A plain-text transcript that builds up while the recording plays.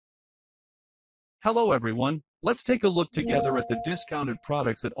Hello everyone, let's take a look together at the discounted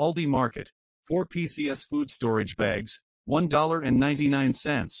products at ALDI Market. 4 PCS food storage bags,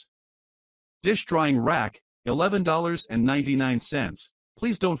 $1.99. Dish drying rack, $11.99.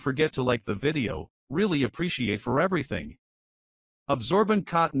 Please don't forget to like the video, really appreciate for everything. Absorbent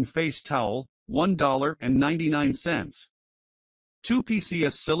cotton face towel, $1.99. 2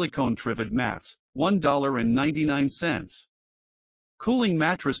 PCS silicone trivet mats, $1.99. Cooling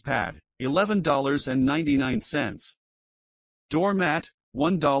mattress pad, $11.99. Doormat,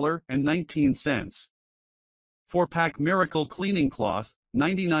 $1.19. 4-pack Miracle cleaning cloth,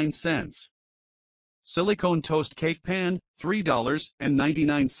 99 cents. Silicone toast cake pan,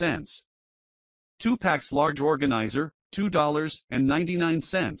 $3.99. 2 packs large organizer,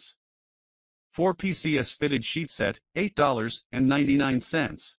 $2.99. 4 PCS fitted sheet set,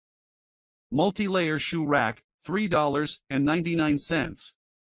 $8.99. Multi-layer shoe rack, $3.99.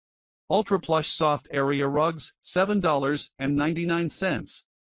 Ultra plush soft area rugs, $7.99.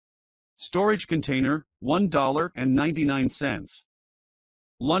 Storage container, $1.99.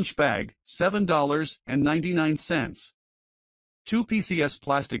 Lunch bag, $7.99. 2 PCS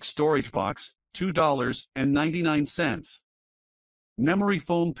plastic storage box, $2.99. Memory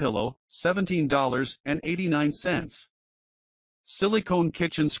foam pillow, $17.89. Silicone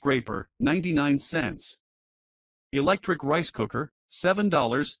kitchen scraper, 99 cents. Electric rice cooker,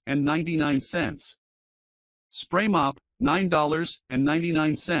 $7.99. Spray mop,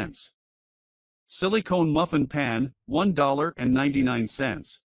 $9.99. Silicone muffin pan,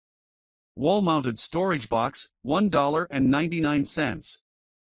 $1.99. Wall-mounted storage box, $1.99.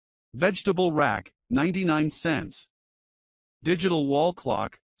 Vegetable rack, 99 cents. Digital wall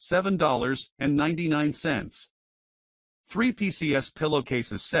clock, $7.99. 3 PCS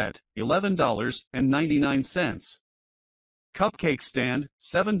pillowcases set, $11.99. Cupcake stand,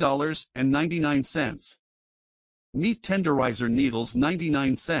 $7.99. Meat tenderizer needles,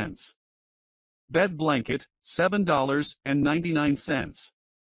 99 cents. Bed blanket, $7.99.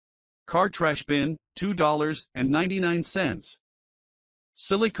 Car trash bin, $2.99.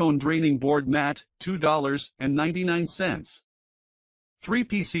 Silicone draining board mat, $2.99. 3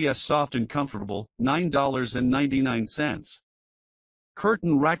 PCS soft and comfortable, $9.99.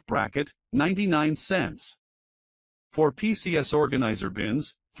 Curtain rack bracket, 99 cents. 4 PCS organizer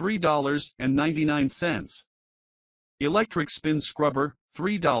bins, $3.99. Electric spin scrubber,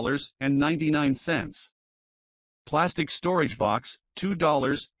 $3.99. Plastic storage box,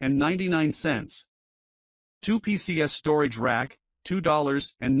 $2.99. 2 PCS storage rack,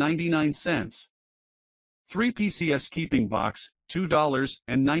 $2.99. 3 PCS keeping box,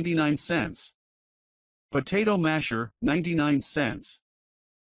 $2.99. Potato masher, 99 cents.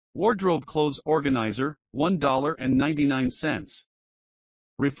 Wardrobe clothes organizer, $1.99.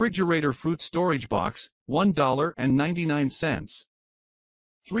 Refrigerator fruit storage box, $1.99.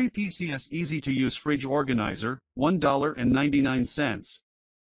 3 PCS easy-to-use fridge organizer, $1.99.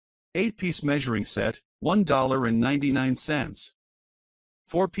 8-piece measuring set, $1.99.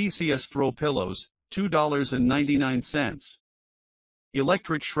 4 PCS throw pillows, $2.99.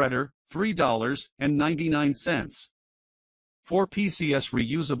 Electric shredder, $3.99. 4 PCS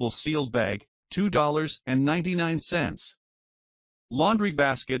reusable sealed bag, $2.99. Laundry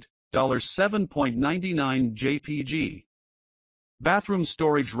basket, $7.99 JPG. Bathroom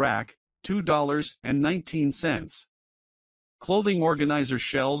storage rack, $2.19. Clothing organizer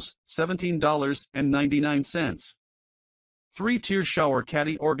shelves, $17.99. 3-tier shower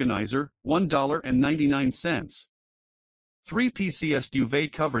caddy organizer, $1.99. 3 PCS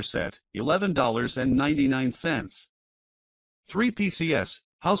duvet cover set, $11.99. 3 PCS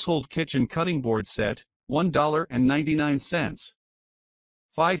household kitchen cutting board set, $1.99.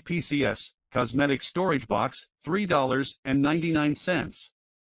 5 PCS cosmetic storage box, $3.99.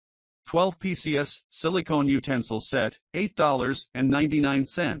 12 PCS silicone utensil set,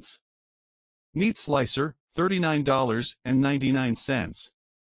 $8.99. Meat slicer, $39.99.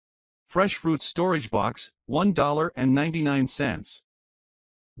 Fresh fruit storage box, $1.99.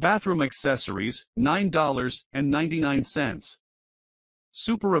 Bathroom accessories, $9.99.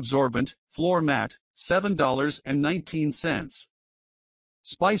 Super absorbent floor mat, $7.19.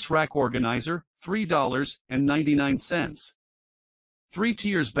 Spice rack organizer, $3.99. 3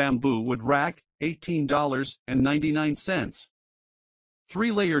 tiers bamboo wood rack, $18.99.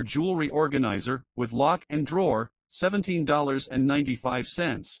 3-layer jewelry organizer with lock and drawer,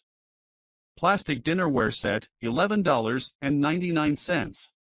 $17.95. Plastic dinnerware set,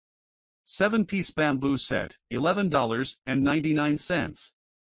 $11.99. 7-piece bamboo set, $11.99.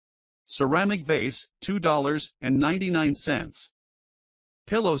 Ceramic vase, $2.99.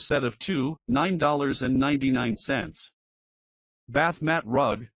 Pillow set of 2, $9.99. Bath mat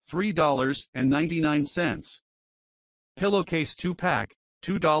rug, $3.99. Pillowcase 2-pack,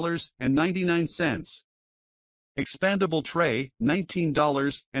 $2.99. Expandable tray,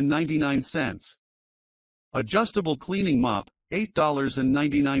 $19.99. Adjustable cleaning mop,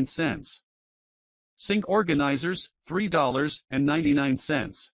 $8.99. Sink organizers,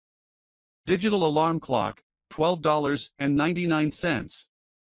 $3.99. Digital alarm clock, $12.99.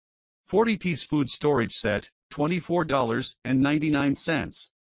 40-piece food storage set, $24.99.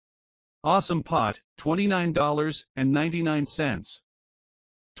 Awesome pot, $29.99.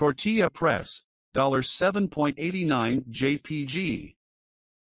 Tortilla press, $7.89 JPG.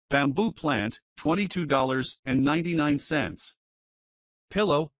 Bamboo plant, $22.99.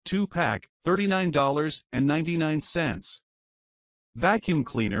 Pillow, 2-pack, $39.99. Vacuum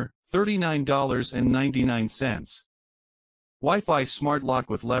cleaner, $39.99. Wi-Fi smart lock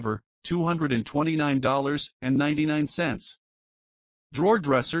with lever, $229.99. Drawer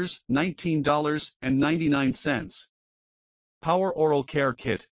dressers, $19.99. Power oral care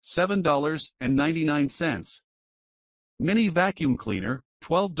kit, $7.99. Mini vacuum cleaner,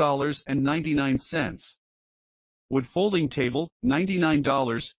 $12.99. Wood folding table,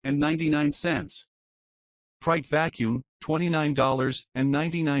 $99.99. Prite vacuum,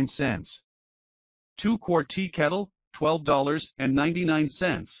 $29.99. 2-quart tea kettle,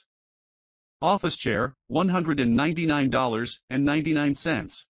 $12.99. Office chair,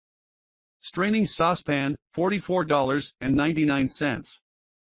 $199.99. Straining saucepan, $44.99.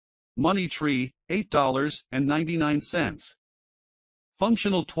 Money tree, $8.99.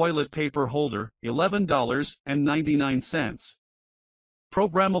 Functional toilet paper holder, $11.99.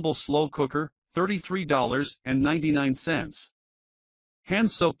 Programmable slow cooker, $33.99.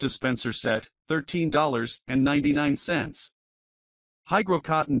 Hand soap dispenser set, $13.99. Hygro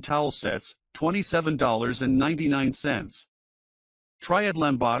cotton towel sets, $27.99. Triad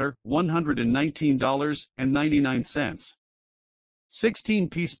lambader, $119.99.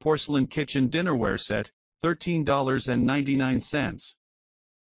 16-piece porcelain kitchen dinnerware set, $13.99.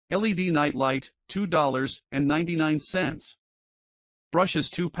 LED night light, $2.99. Brushes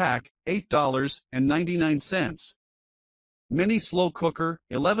 2-pack, $8.99. Mini slow cooker,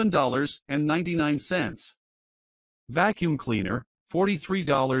 $11.99. Vacuum cleaner,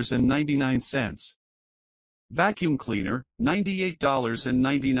 $43.99. Vacuum cleaner,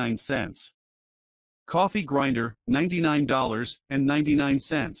 $98.99. Coffee grinder,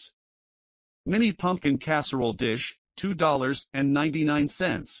 $99.99. Mini pumpkin casserole dish,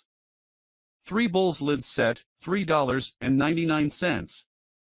 $2.99. 3 bowls lid set, $3.99.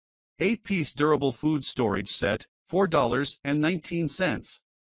 8-piece durable food storage set, $4.19.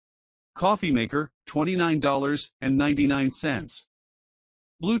 Coffee maker, $29.99.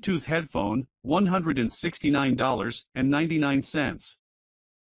 Bluetooth headphone, $169.99.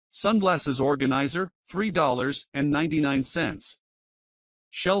 Sunglasses organizer, $3.99.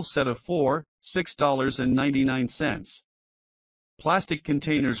 Shelf set of 4, $6.99. Plastic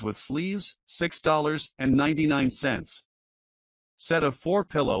containers with sleeves, $6.99. Set of 4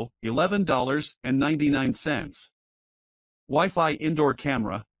 pillow, $11.99. Wi-Fi indoor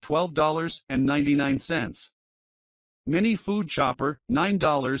camera, $12.99. Mini food chopper,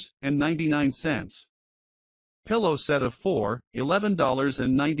 $9.99. Pillow set of 4,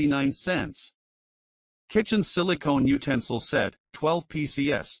 $11.99. Kitchen silicone utensil set, 12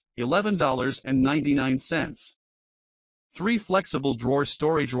 PCS, $11.99. 3 flexible drawer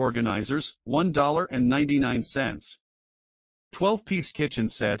storage organizers, $1.99. 12-piece kitchen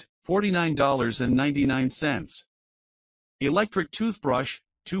set, $49.99. Electric toothbrush,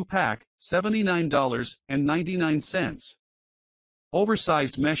 2-pack, $79.99.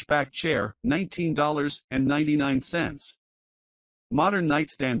 Oversized mesh back chair, $19.99. Modern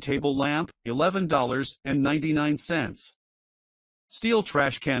nightstand table lamp, $11.99. Steel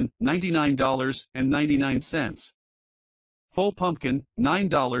trash can, $99.99. Faux pumpkin,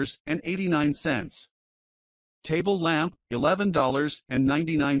 $9.89. Table lamp,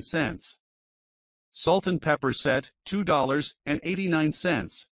 $11.99. Salt and pepper set,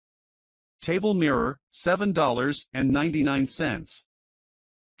 $2.89. Table mirror, $7.99.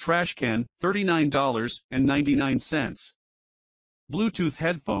 Trash can, $39.99. Bluetooth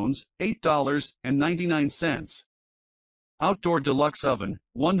headphones, $8.99. Outdoor deluxe oven,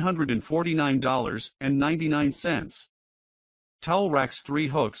 $149.99. Towel racks 3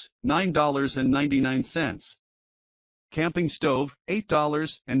 hooks, $9.99. Camping stove,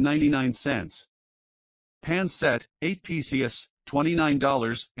 $8.99. Pan set, 8 PCS,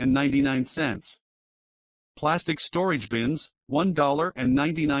 $29.99. Plastic storage bins,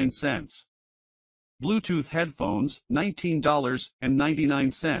 $1.99. Bluetooth headphones,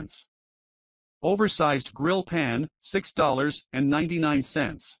 $19.99. Oversized grill pan,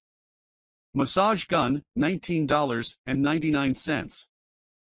 $6.99. Massage gun, $19.99.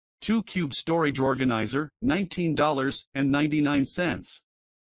 2-cube storage organizer, $19.99.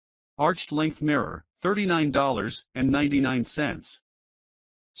 Arched length mirror, $39.99.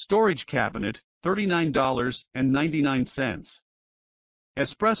 Storage cabinet, $39.99.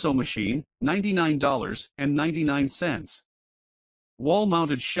 Espresso machine, $99.99.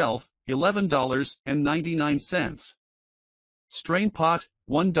 Wall-mounted shelf, $11.99. Strain pot,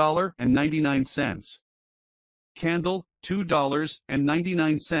 $1.99. Candle,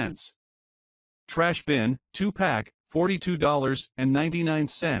 $2.99. Trash bin, 2-pack,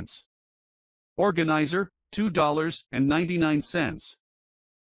 $42.99. Organizer, $2.99.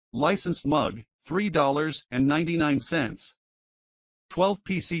 Licensed mug, $3.99. 12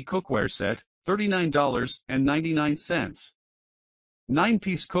 PC cookware set, $39.99.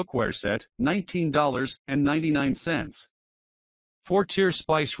 9-piece cookware set, $19.99. 4-tier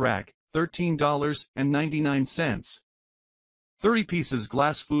spice rack, $13.99. 30 pieces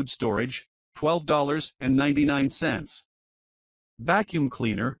glass food storage, $12.99. Vacuum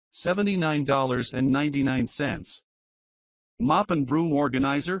cleaner, $79.99. Mop and broom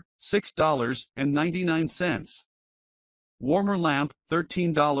organizer, $6.99. Warmer lamp,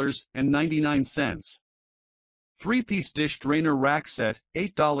 $13.99. 3-piece dish drainer rack set,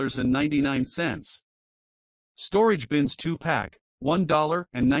 $8.99. Storage bins 2-pack,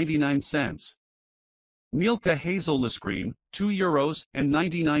 $1.99. Milka hazelnut cream,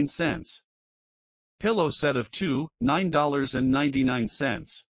 €2.99. Pillow set of 2,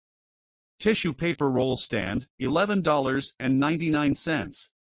 $9.99. Tissue paper roll stand, $11.99.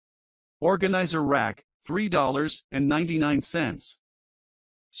 Organizer rack, $3.99.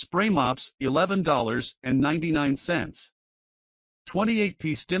 Spray mops, $11.99.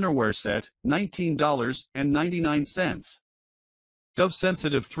 28-piece dinnerware set, $19.99. Dove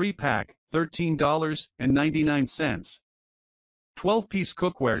sensitive 3-pack, $13.99. 12-piece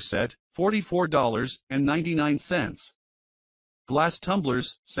cookware set, $44.99. Glass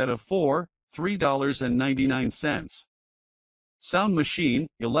tumblers, set of 4, $3.99. Sound machine,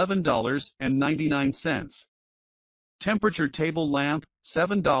 $11.99. Temperature table lamp,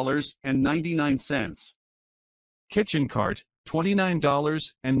 $7.99. Kitchen cart,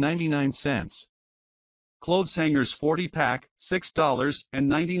 $29.99. Clothes hangers 40-pack,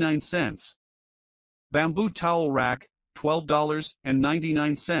 $6.99. Bamboo towel rack,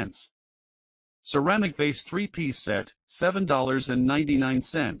 $12.99. Ceramic vase 3-piece set,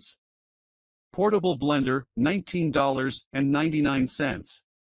 $7.99. Portable blender, $19.99.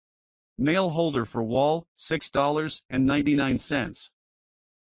 Nail holder for wall, $6.99.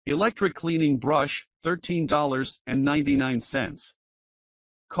 Electric cleaning brush, $13.99.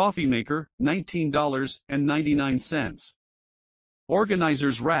 Coffee maker, $19.99.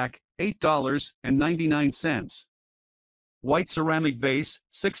 Organizer's rack, $8.99. White ceramic vase,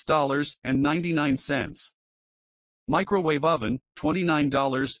 $6.99. Microwave oven,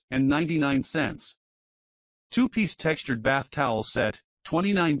 $29.99. 2-piece textured bath towel set,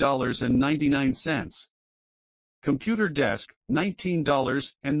 $29.99. Computer desk,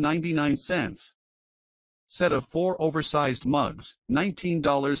 $19.99. Set of 4 oversized mugs,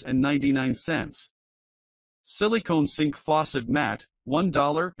 $19.99. Silicone sink faucet mat,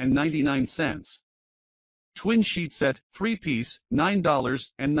 $1.99. Twin sheet set, 3-piece,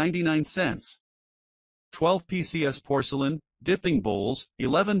 $9.99. 12 PCS porcelain, dipping bowls,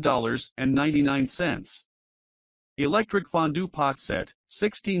 $11.99. Electric fondue pot set,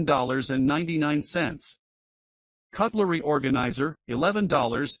 $16.99. Cutlery organizer,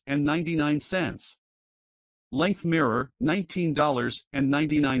 $11.99. Length mirror,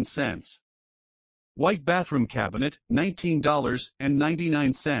 $19.99. White bathroom cabinet,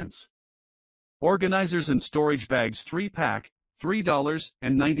 $19.99. Organizers and storage bags 3-pack,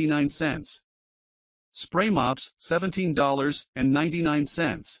 $3.99. Spray mops,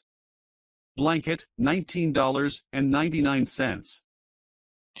 $17.99. Blanket, $19.99.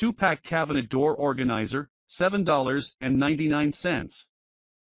 2-pack cabinet door organizer, $7.99.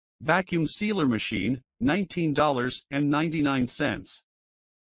 Vacuum sealer machine, $19.99.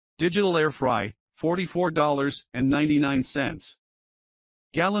 Digital AirFry, $44.99.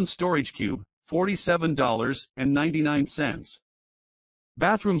 Gallon storage cube, $47.99.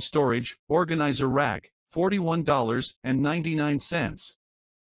 Bathroom storage, organizer rack, $41.99.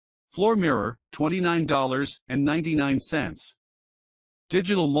 Floor mirror, $29.99.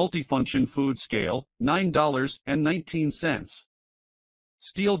 Digital multifunction food scale, $9.19.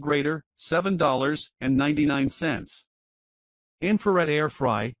 Steel grater, $7.99. Infrared air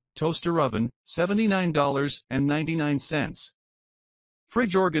fry, toaster oven, $79.99.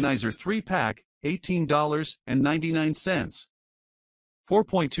 Fridge organizer 3-pack, $18.99.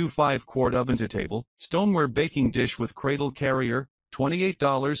 4.25 quart oven to table, stoneware baking dish with cradle carrier,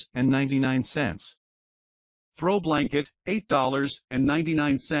 $28.99. Throw blanket,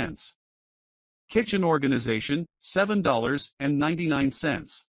 $8.99. Kitchen organization,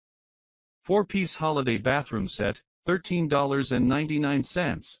 $7.99. 4-piece holiday bathroom set,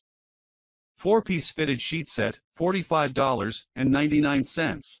 $13.99. 4-piece fitted sheet set,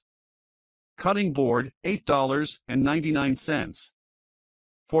 $45.99. Cutting board, $8.99.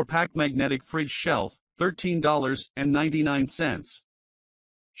 4-pack magnetic fridge shelf, $13.99.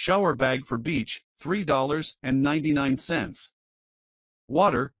 Shower bag for beach, $3.99.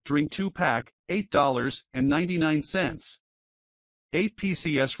 Water, drink 2-pack, $8.99. 8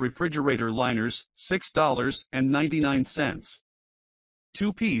 Pcs Refrigerator Liners, $6.99.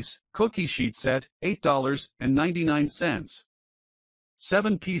 2-piece cookie sheet set, $8.99.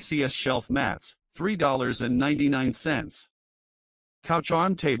 7 Pcs shelf mats, $3.99. Couch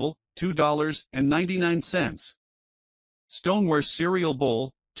arm table, $2.99. Stoneware cereal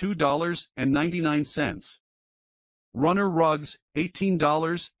bowl, $2.99. Runner rugs,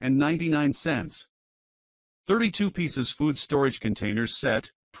 $18.99. 32 pieces food storage containers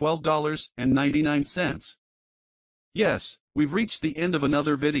set, $12.99. Yes, we've reached the end of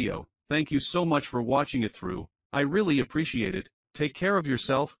another video. Thank you so much for watching it through. I really appreciate it. Take care of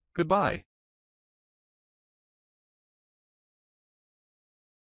yourself. Goodbye.